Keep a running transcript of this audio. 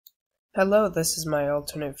Hello, this is my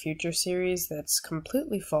alternate future series that's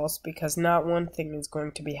completely false because not one thing is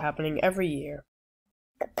going to be happening every year.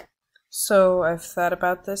 So I've thought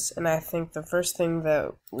about this, and I think the first thing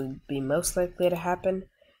that would be most likely to happen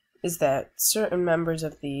is that certain members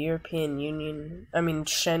of the European Union,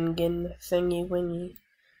 Schengen thingy-wingy,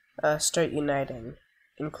 start uniting,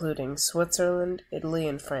 including Switzerland, Italy,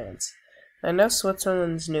 and France. I know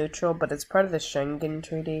Switzerland's neutral, but it's part of the Schengen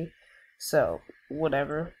Treaty, so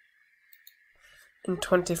whatever. In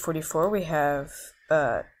 2044, we have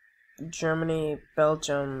Germany,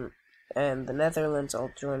 Belgium, and the Netherlands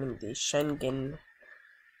all joining the Schengen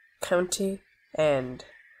County, and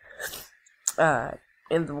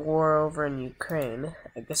in the war over in Ukraine,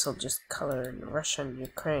 I guess I'll just color in Russia and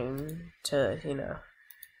Ukraine to,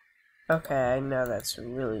 Okay, I know that's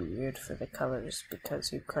really weird for the colors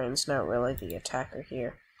because Ukraine's not really the attacker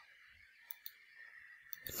here.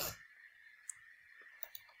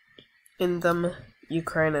 In them,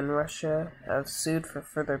 Ukraine and Russia have sued for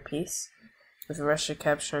further peace, with Russia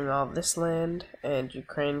capturing all this land and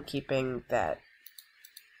Ukraine keeping that.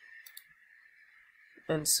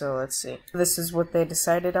 And so, let's see. This is what they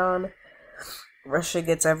decided on. Russia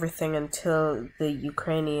gets everything until the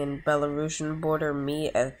Ukrainian-Belarusian border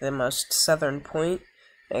meet at the most southern point.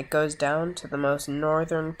 It goes down to the most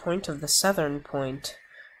northern point of the southern point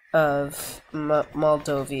of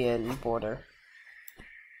Moldovan border.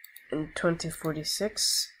 In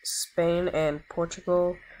 2046, Spain and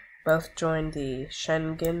Portugal both joined the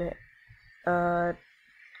Schengen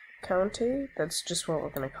County. That's just what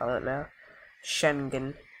we're going to call it now.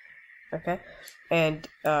 Schengen. Okay? And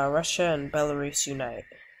Russia and Belarus unite.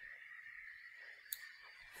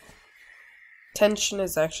 Tension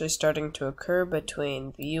is actually starting to occur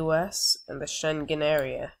between the US and the Schengen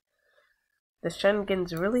area. The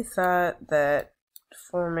Schengens really thought that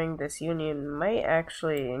forming this union might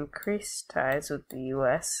actually increase ties with the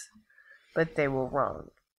US, but they were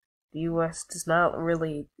wrong. The US does not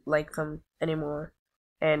really like them anymore,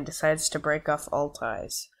 and decides to break off all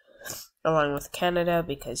ties, along with Canada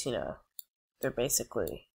because, they're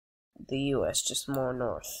basically the US, just more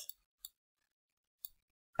north.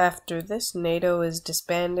 After this, NATO is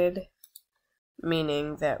disbanded,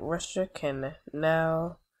 meaning that Russia can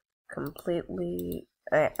now completely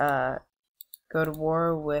go to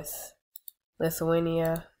war with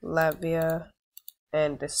Lithuania, Latvia,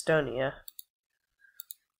 and Estonia.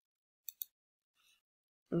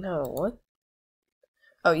 No, what?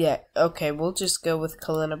 Oh yeah, okay, we'll just go with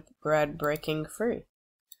Kaliningrad breaking free.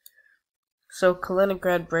 So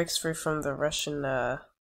Kaliningrad breaks free from the Russian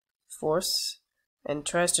force and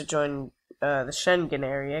tries to join the Schengen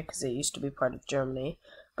area because it used to be part of Germany.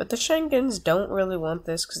 But the Schengens don't really want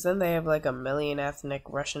this because then they have like 1 million ethnic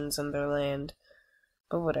Russians in their land.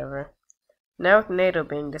 But whatever. Now with NATO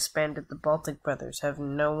being disbanded, the Baltic brothers have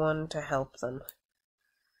no one to help them.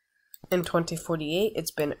 In 2048,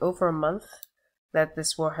 it's been over a month that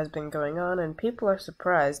this war has been going on, and people are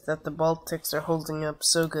surprised that the Baltics are holding up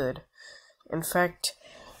so good. In fact,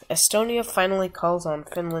 Estonia finally calls on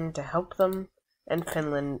Finland to help them, and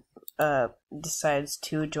Finland decides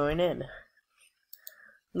to join in.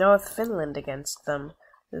 Now with Finland against them,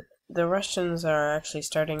 the Russians are actually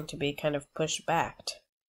starting to be kind of pushed back.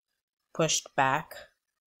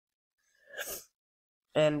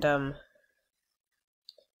 And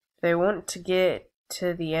they want to get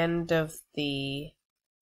to the end of the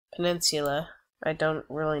peninsula. I don't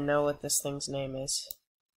really know what this thing's name is.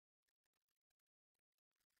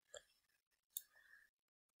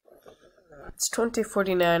 It's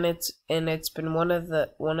 2049. It's been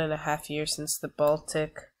 1.5 years since the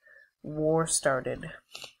Baltic War started.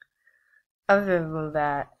 Other than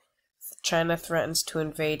that, China threatens to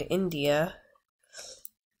invade India,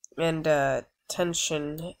 and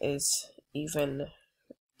tension is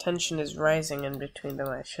rising in between them.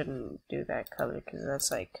 I shouldn't do that color because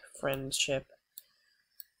that's like friendship.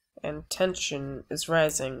 And tension is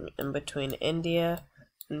rising in between India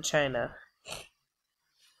and China.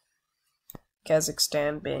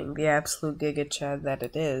 Kazakhstan, being the absolute giga-chad that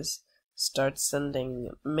it is, starts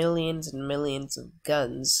sending millions and millions of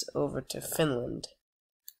guns over to Finland.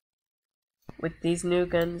 With these new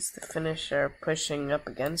guns, the Finnish are pushing up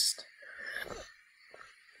against,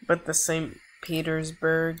 but the St.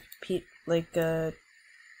 Petersburg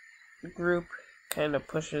group kind of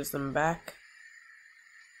pushes them back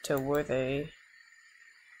to where they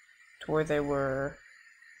were.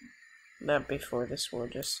 Not before this war,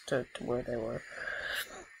 just to where they were.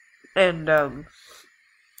 And,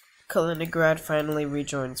 Kaliningrad finally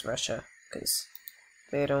rejoins Russia, because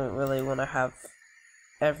they don't really want to have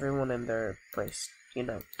everyone in their place,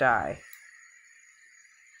 die.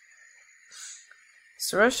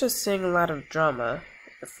 So Russia's seeing a lot of drama.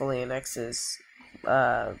 It fully annexes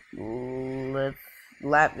Latvia.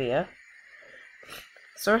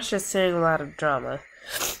 So Russia's seeing a lot of drama.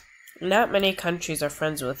 Not many countries are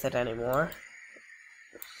friends with it anymore.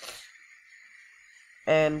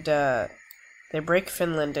 And they break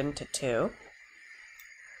Finland into two.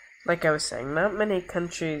 Like I was saying, not many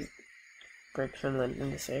countries break Finland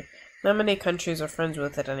into two. Not many countries are friends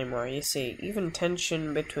with it anymore. You see, even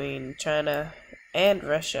tension between China and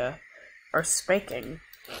Russia are spiking.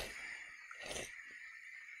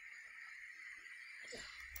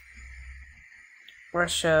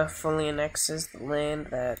 Russia fully annexes the land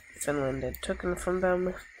that Finland had taken from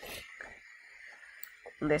them.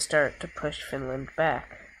 And they start to push Finland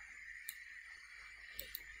back.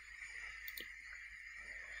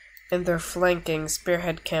 And their flanking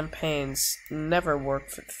spearhead campaigns never work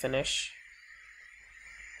for the Finnish.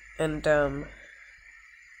 And the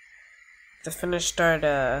Finnish start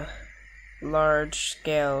a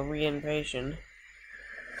large-scale reinvasion.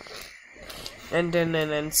 And in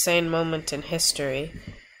an insane moment in history,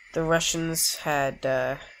 the Russians had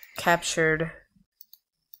captured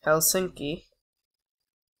Helsinki.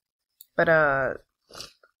 But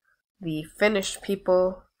the Finnish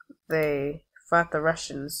people, they fought the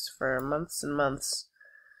Russians for months and months.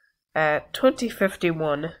 At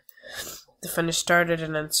 2051, the Finnish started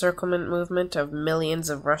an encirclement movement of millions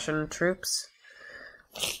of Russian troops,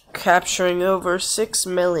 capturing over 6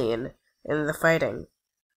 million in the fighting.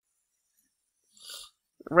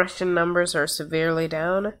 Russian numbers are severely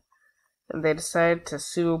down, and they decide to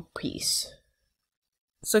sue peace.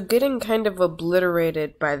 So getting kind of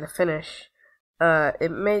obliterated by the Finnish, it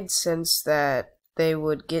made sense that they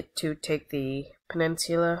would get to take the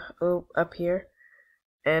peninsula up here,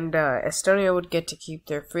 and Estonia would get to keep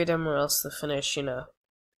their freedom, or else the Finnish,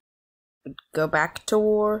 would go back to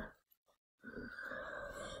war.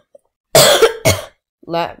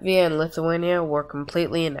 Latvia and Lithuania were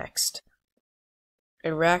completely annexed.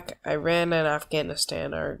 Iraq, Iran, and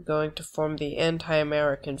Afghanistan are going to form the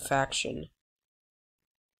anti-American faction.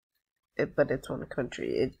 But it's one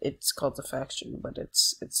country. It's called a faction, but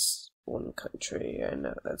it's one country. I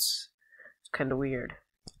know, it's kind of weird.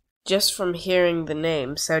 Just from hearing the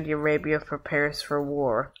name, Saudi Arabia prepares for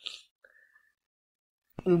war.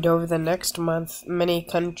 And over the next month, many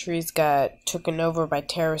countries got taken over by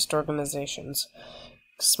terrorist organizations.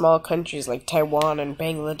 Small countries like Taiwan and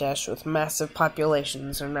Bangladesh with massive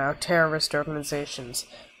populations are now terrorist organizations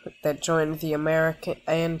that joined the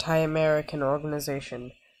anti-American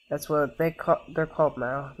organization. That's what they're called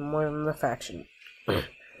now, more than the faction.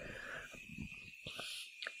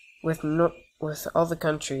 With all the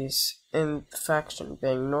countries in the faction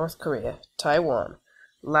being North Korea, Taiwan,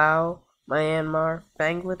 Laos, Myanmar,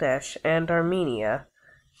 Bangladesh, and Armenia,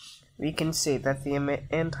 we can see that the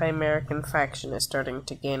anti-American faction is starting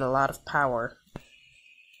to gain a lot of power.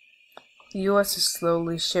 The U.S. is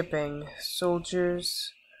slowly shipping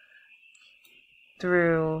soldiers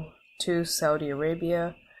through to Saudi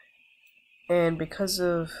Arabia, and because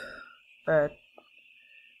of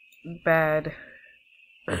bad,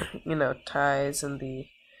 ties in the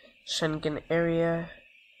Schengen area,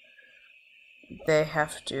 they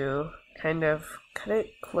have to kind of cut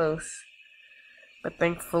it close. But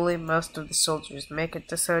thankfully, most of the soldiers make it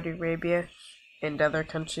to Saudi Arabia and other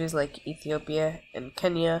countries like Ethiopia and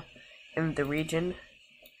Kenya in the region.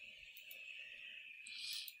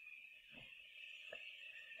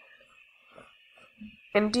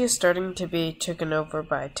 India is starting to be taken over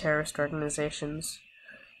by terrorist organizations.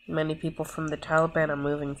 Many people from the Taliban are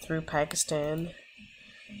moving through Pakistan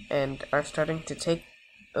and are starting to take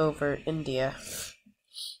over India.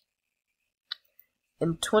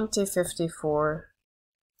 In 2054,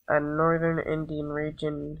 a northern Indian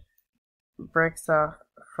region breaks off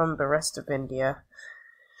from the rest of India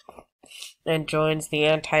and joins the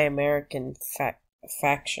anti-American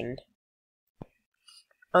faction.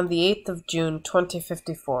 On the 8th of June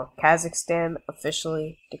 2054, Kazakhstan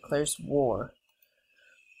officially declares war,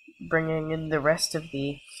 bringing in the rest of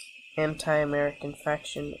the anti-American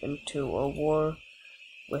faction into a war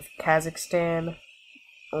with Kazakhstan,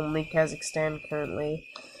 only Kazakhstan currently,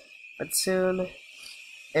 but soon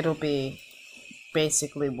it'll be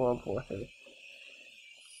basically World War III.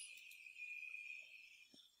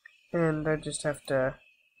 And I just have to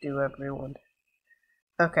do everyone.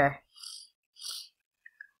 Okay.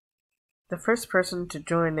 The first person to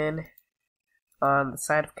join in on the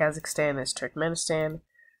side of Kazakhstan is Turkmenistan,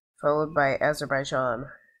 followed by Azerbaijan.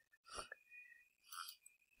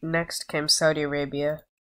 Next came Saudi Arabia,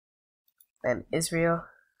 then Israel.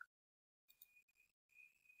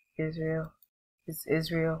 Israel.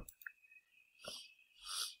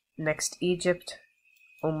 Next, Egypt,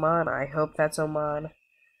 Oman. I hope that's Oman.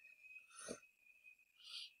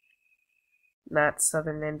 Not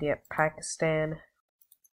southern India, Pakistan,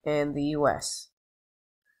 and the US.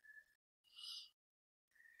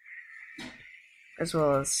 As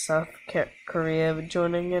well as South Korea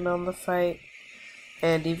joining in on the fight,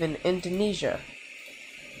 and even Indonesia.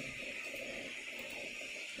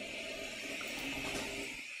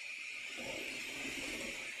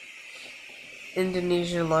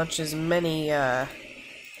 Indonesia launches many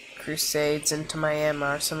crusades into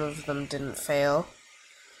Myanmar. Some of them didn't fail.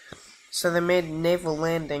 So they made naval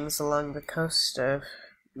landings along the coast of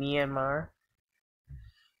Myanmar.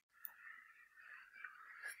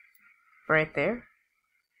 Right there.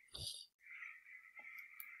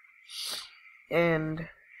 And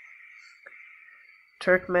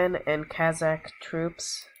Turkmen and Kazakh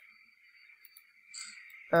troops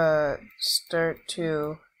start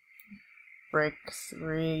to break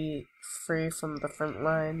free from the front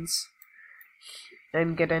lines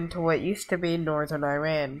and get into what used to be northern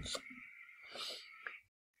Iran.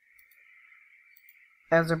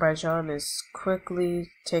 Azerbaijan is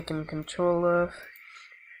quickly taken control of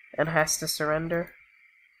and has to surrender.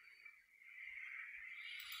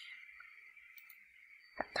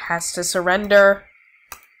 Has to surrender.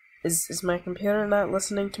 Is my computer not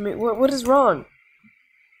listening to me? What is wrong?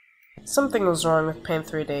 Something was wrong with Paint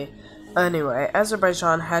 3D. Anyway,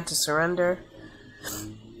 Azerbaijan had to surrender,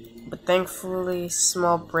 but thankfully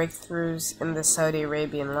small breakthroughs in the Saudi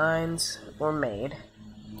Arabian lines were made.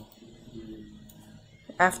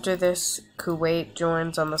 After this, Kuwait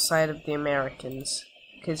joins on the side of the Americans,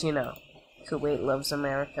 because, you know, Kuwait loves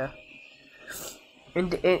America.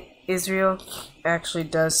 And Israel actually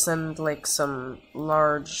does send, like, some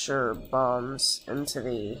larger bombs into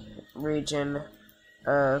the region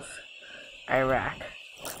of Iraq.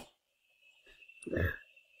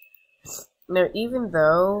 Now, even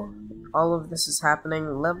though all of this is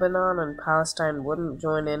happening, Lebanon and Palestine wouldn't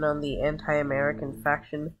join in on the anti-American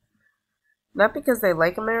faction. Not because they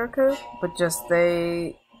like America, but just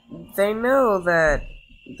they know that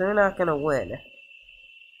they're not gonna win.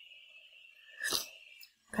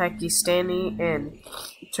 Pakistani and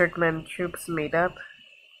Turkmen troops meet up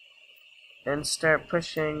and start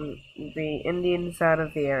pushing the Indians out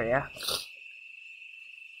of the area.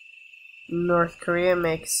 North Korea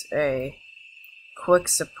makes a quick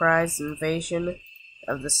surprise invasion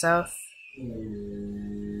of the south.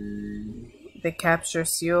 They capture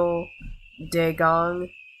Seoul, Daegang,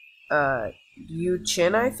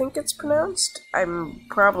 Yuchin, I think it's pronounced. I'm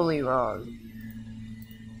probably wrong.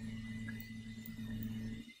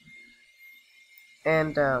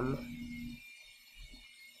 And,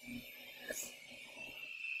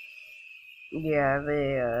 yeah,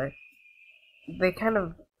 they kind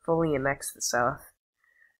of fully annex the south.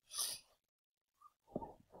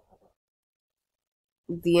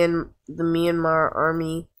 The Myanmar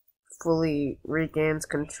army fully regains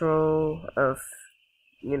control of,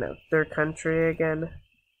 you know, their country again.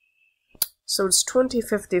 So it's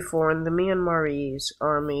 2054 and the Myanmarese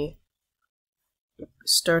army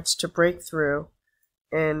starts to break through,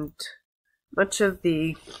 and much of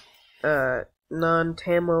the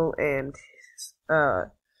non-Tamil and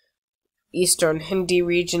eastern Hindi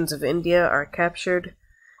regions of India are captured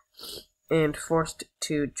and forced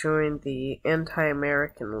to join the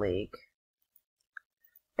Anti-American League,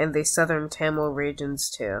 and the southern Tamil regions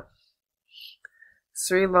too.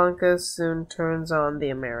 Sri Lanka soon turns on the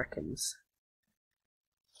Americans,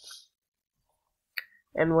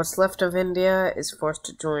 and what's left of India is forced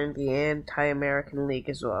to join the Anti-American League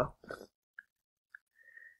as well.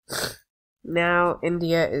 Now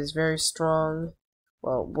India is very strong.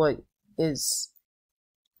 Well, what is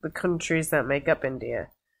the countries that make up India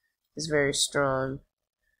is very strong,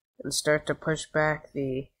 and start to push back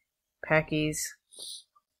the Pakis,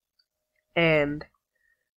 and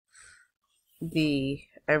the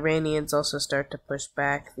Iranians also start to push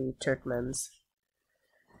back the Turkmens.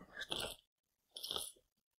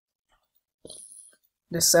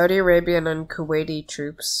 The Saudi Arabian and Kuwaiti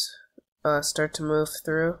troops start to move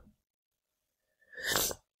through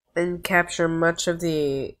and capture much of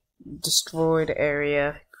the destroyed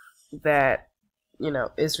area that, you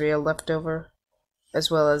know, Israel left over,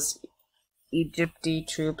 as well as Egypti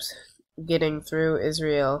troops getting through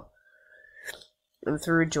Israel and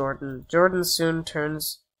through Jordan. Jordan soon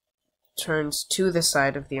turns to the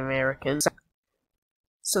side of the Americans.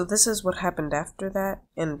 So this is what happened after that,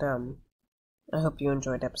 and I hope you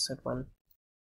enjoyed episode 1.